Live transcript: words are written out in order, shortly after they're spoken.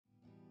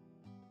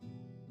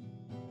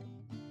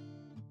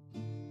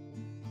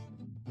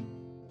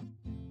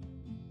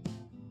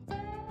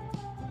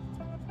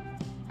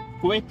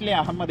കുവൈറ്റിലെ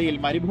അഹമ്മദിയിൽ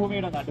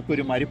മരുഭൂമിയുടെ നടുക്ക്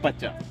ഒരു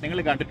മരുപ്പച്ച നിങ്ങൾ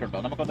കണ്ടിട്ടുണ്ടോ?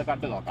 നമുക്കൊന്ന്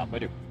കണ്ടു നോക്കാം.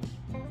 വരും.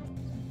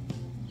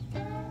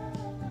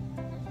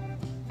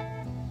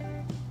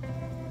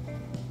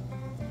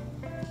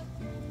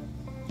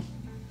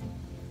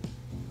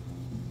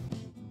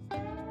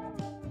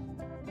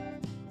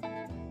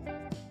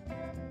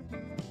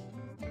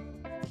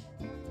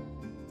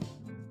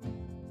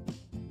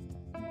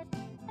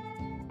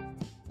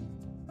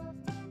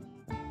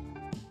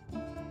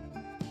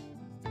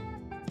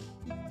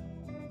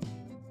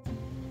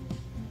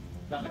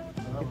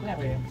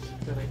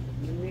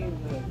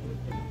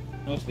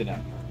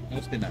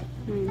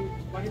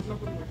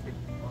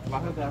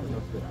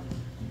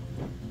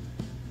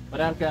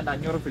 ഒരാൾക്ക്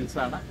 500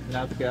 ഫിൽസാണ്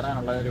ഇതിനകത്ത്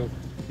കയറാനുള്ള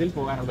ഇതിൽ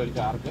പോകാനുള്ള ഒരു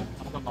ചാർജ്.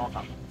 നമുക്ക്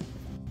നോക്കാം.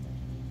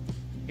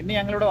 ഇന്ന്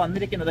ഞങ്ങളിവിടെ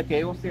വന്നിരിക്കുന്നത്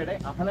KOCയുടെ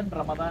അഹ്ലൻ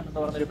റമദാൻ എന്ന്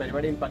പറഞ്ഞൊരു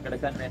പരിപാടിയിൽ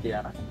പങ്കെടുക്കാൻ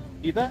വേണ്ടിയാണ്.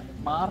 ഇത്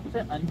മാർച്ച്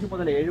 5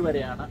 മുതൽ 7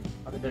 വരെയാണ്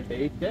അതിന്റെ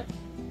ഡേറ്റ്.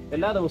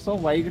 എല്ലാ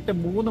ദിവസവും വൈകിട്ട്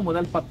 3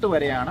 മുതൽ 10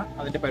 വരെയാണ്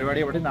അതിന്റെ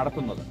പരിപാടി ഇവിടെ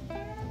നടത്തുന്നത്.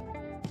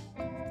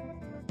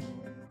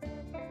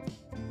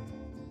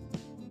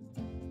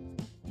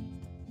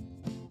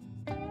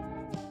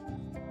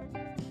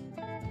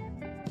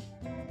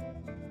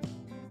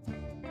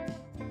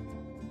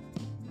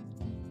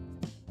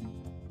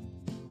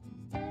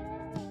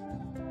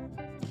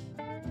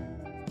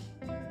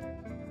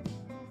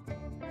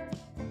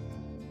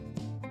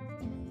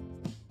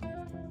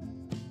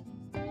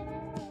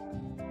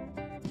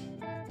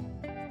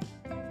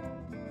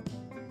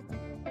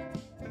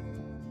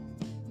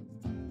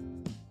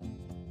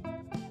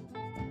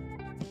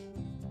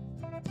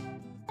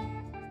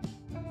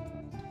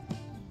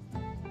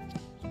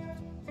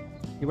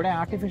 ഇവിടെ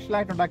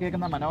ആർട്ടിഫിഷ്യലായിട്ട്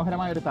ഉണ്ടാക്കിയേക്കുന്ന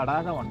മനോഹരമായ ഒരു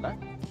തടാകമുണ്ട്.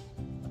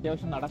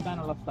 അത്യാവശ്യം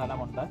നടക്കാനുള്ള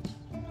സ്ഥലമുണ്ട്.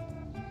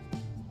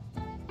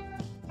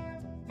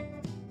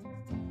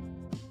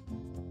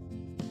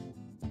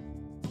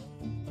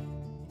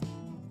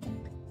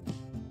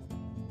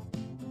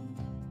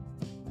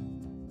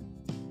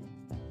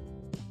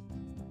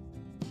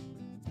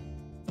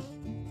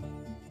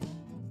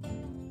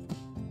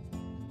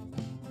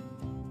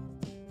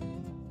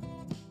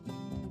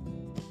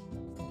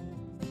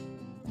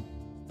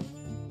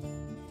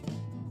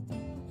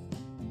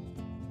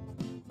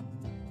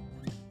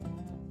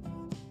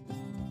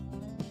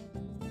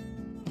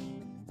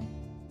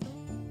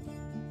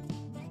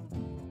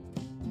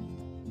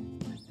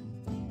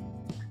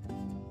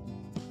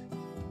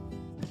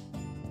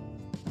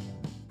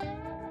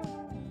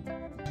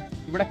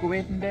 ഇവിടെ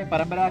കുവൈറ്റിന്റെ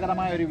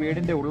പരമ്പരാഗതമായ ഒരു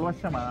വീടിന്റെ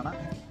ഉൾവശമാണ്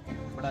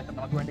ഇവിടെ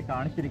നമുക്ക് വേണ്ടി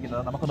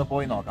കാണിച്ചിരിക്കുന്നത്. നമുക്കൊന്ന്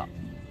പോയി നോക്കാം.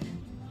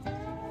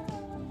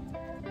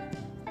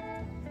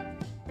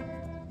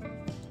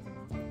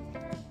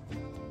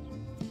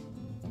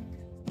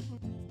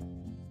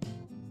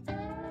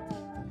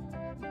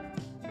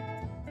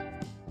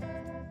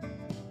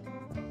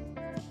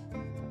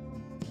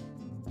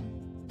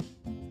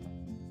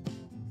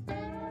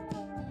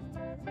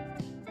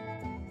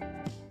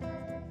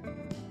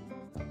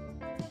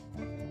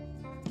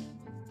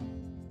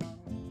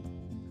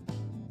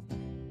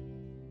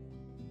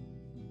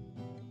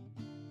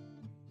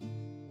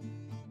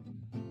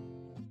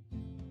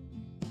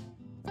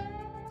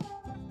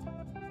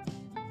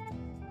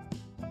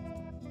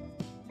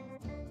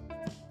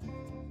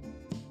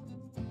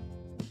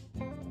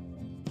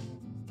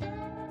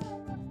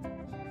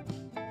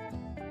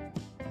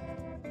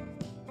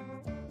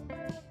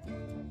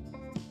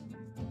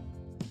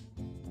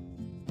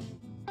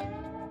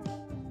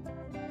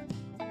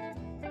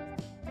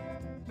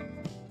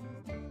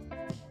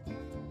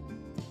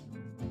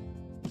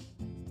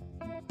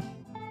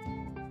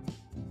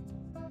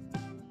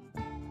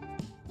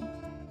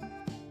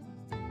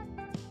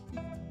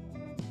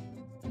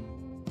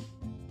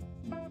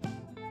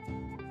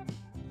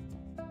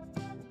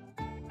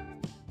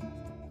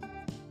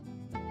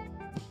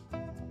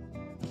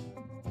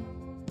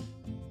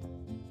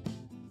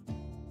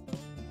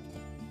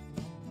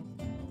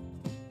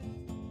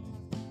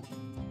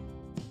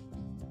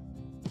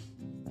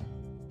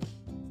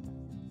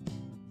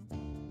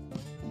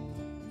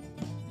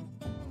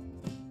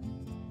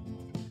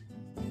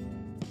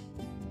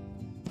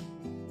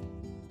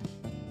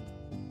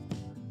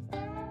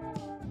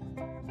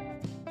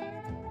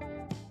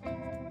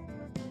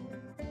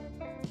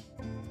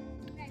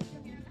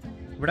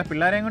 ഇവിടെ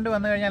പിള്ളേരെയും കൊണ്ട്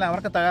വന്നു കഴിഞ്ഞാൽ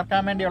അവർക്ക്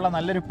തകർക്കാൻ വേണ്ടിയുള്ള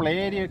നല്ലൊരു പ്ലേ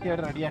ഏരിയ ഒക്കെ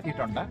അവർ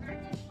റെഡിയാക്കിയിട്ടുണ്ട്.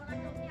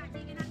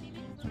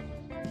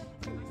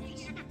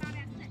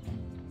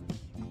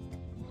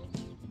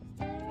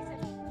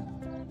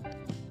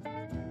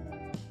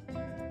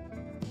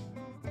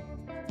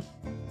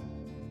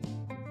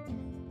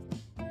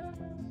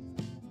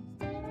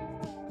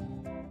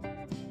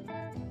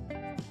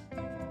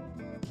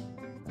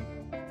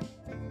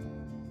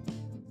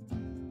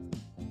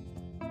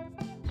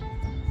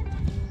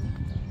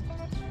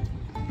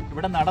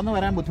 ഇവിടെ നടന്നു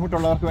വരാൻ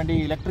ബുദ്ധിമുട്ടുള്ളവർക്ക് വേണ്ടി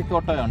ഇലക്ട്രിക്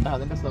ഓട്ടോ ഉണ്ട്,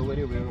 അതിന്റെ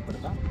സൗകര്യം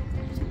ഉപയോഗപ്പെടുത്താം.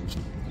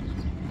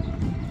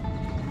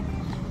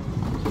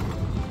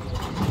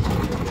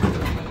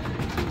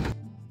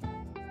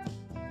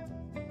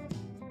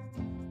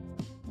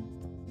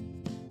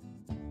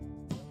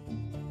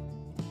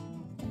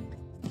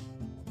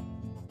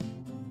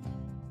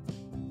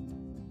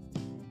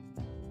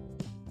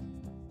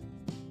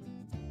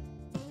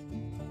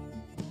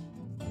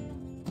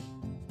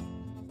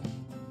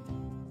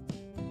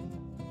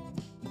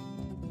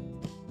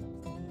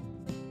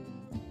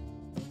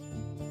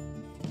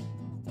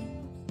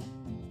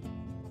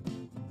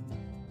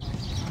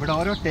 ഇവിടെ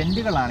ഓരോ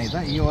ടെൻറ്റുകളാണിത്.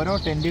 ഈ ഓരോ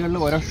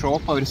ടെൻറ്റുകളിലും ഓരോ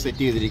ഷോപ്പ് അവർ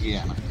സെറ്റ്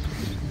ചെയ്തിരിക്കുകയാണ്.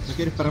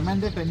 ഇതൊക്കെ ഒരു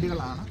പെർമനന്റ്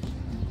ടെൻറ്റുകളാണ്.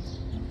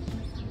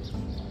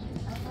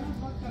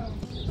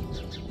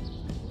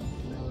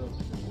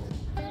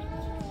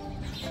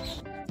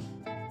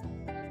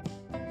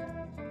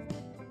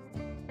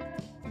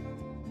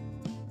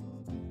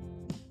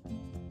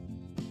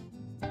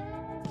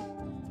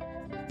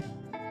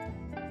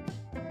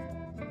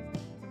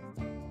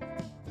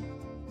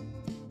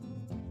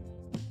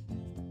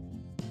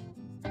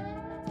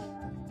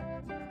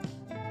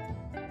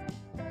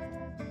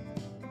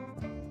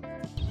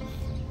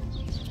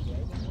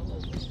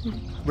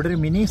 ഇവിടെ ഒരു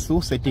മിനി സൂ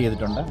സെറ്റ്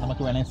ചെയ്തിട്ടുണ്ട്.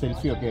 നമുക്ക് വേണമെങ്കിൽ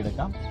സെൽഫി ഒക്കെ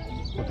എടുക്കാം.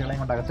 കുട്ടികളെയും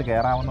കൊണ്ട് അകത്ത്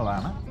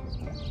കയറാവുന്നതാണ്.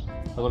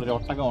 അതുപോലെ ഒരു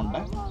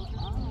ഒട്ടകമുണ്ട്.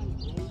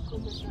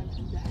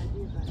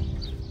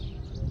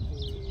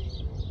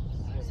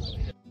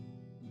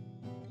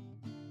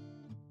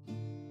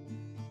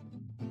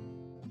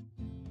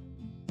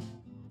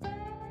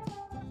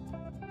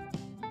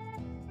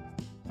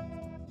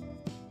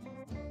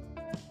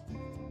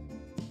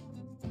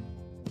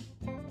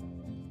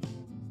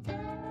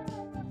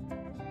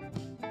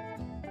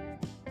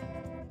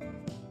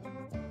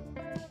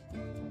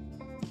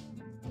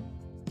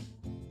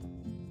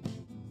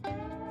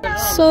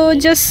 So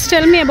just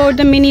tell me about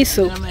the mini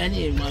zoo.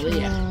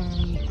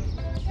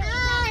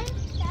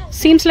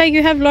 Seems like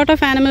you have a lot of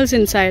animals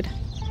inside.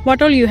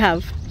 What all you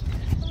have?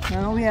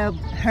 Now we have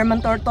Herman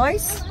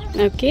tortoise.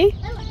 Okay.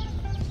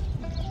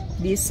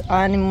 These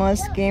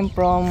animals came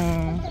from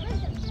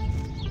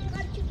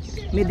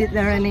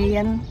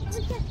Mediterranean,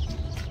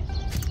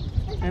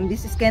 and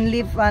this can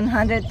live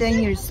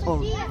 110 years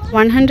old.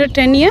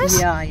 110 years?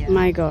 Yeah.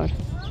 My God.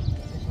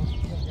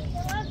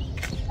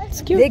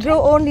 It's cute. They grow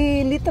only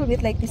little bit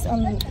like this.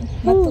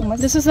 Not too much.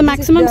 This is the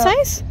maximum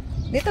size?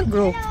 Little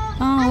grow.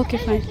 Oh, okay,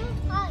 fine.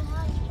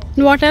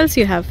 What else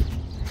you have?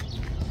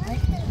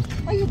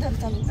 Oh, you don't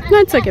tell me. No,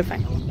 it's okay,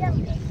 fine.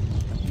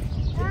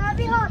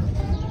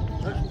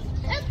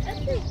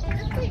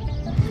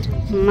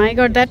 My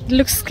God, that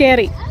looks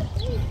scary.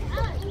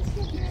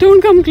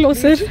 Don't come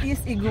closer. This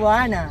is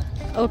iguana.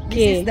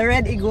 Okay. This is the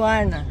red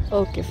iguana.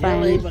 Okay,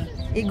 fine.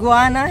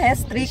 Iguana has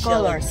 3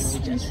 colors.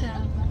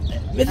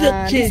 This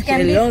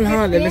can live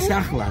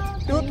 15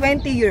 to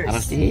 20 years.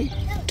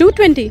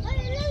 220?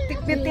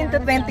 15 to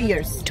 20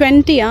 years.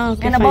 20,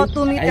 okay, And fine. about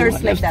 2 meters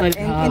like that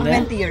in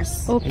 20 years.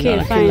 Okay,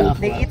 fine.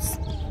 They eat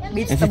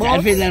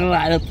vegetables,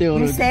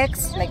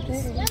 insects like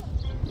this.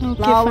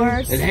 Okay,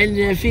 Flowers. fine.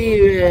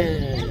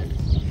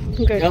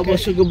 Good,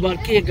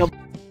 good.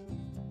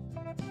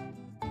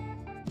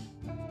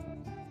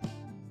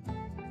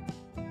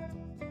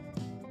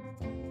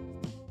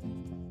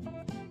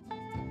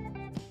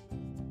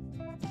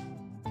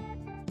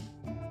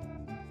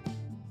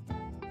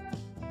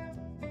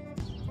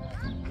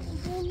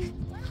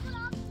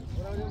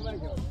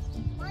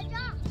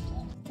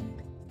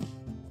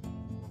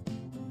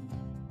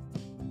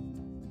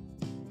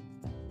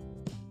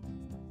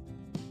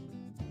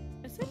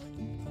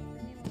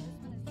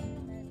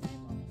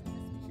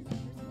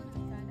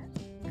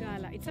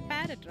 Gala. It's a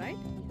parrot, right?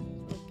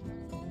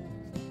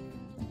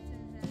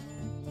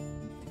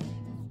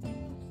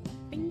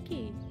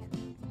 Pinky.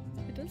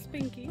 It is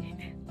Pinky.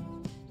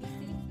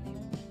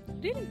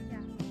 Really?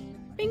 Yeah.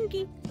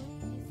 Pinky.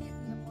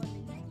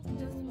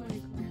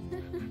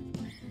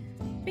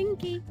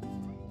 Pinky.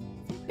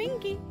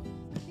 Pinky.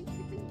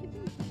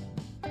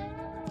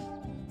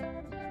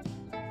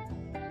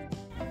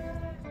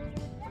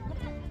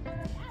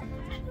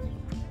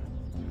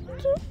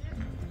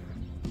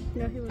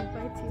 No, he will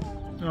bite you.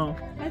 No.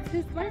 That's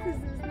his bite is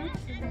not.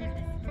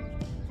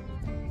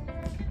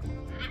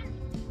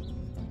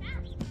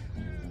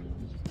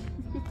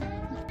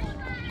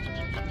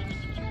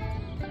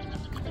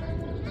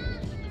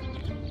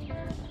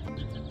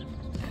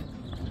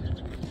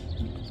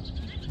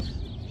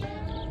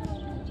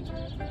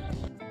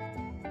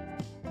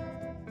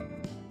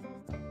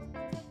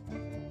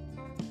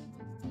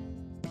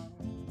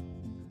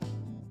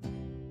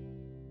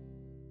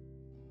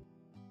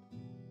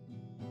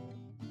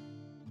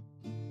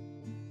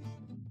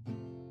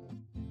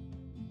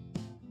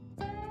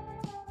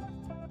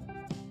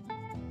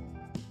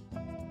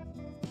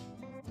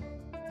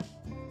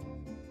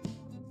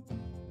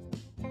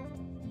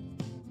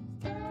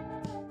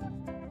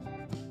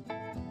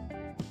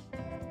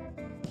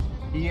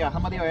 ഈ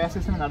അഹമ്മദി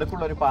ഒയാസിസിന്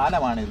നടുക്കുള്ള ഒരു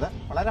പാലമാണിത്.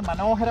 വളരെ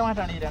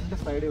മനോഹരമായിട്ടാണ് ഈ രണ്ട്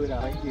side ഇവർ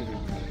arrange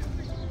ചെയ്തിരിക്കുന്നത്.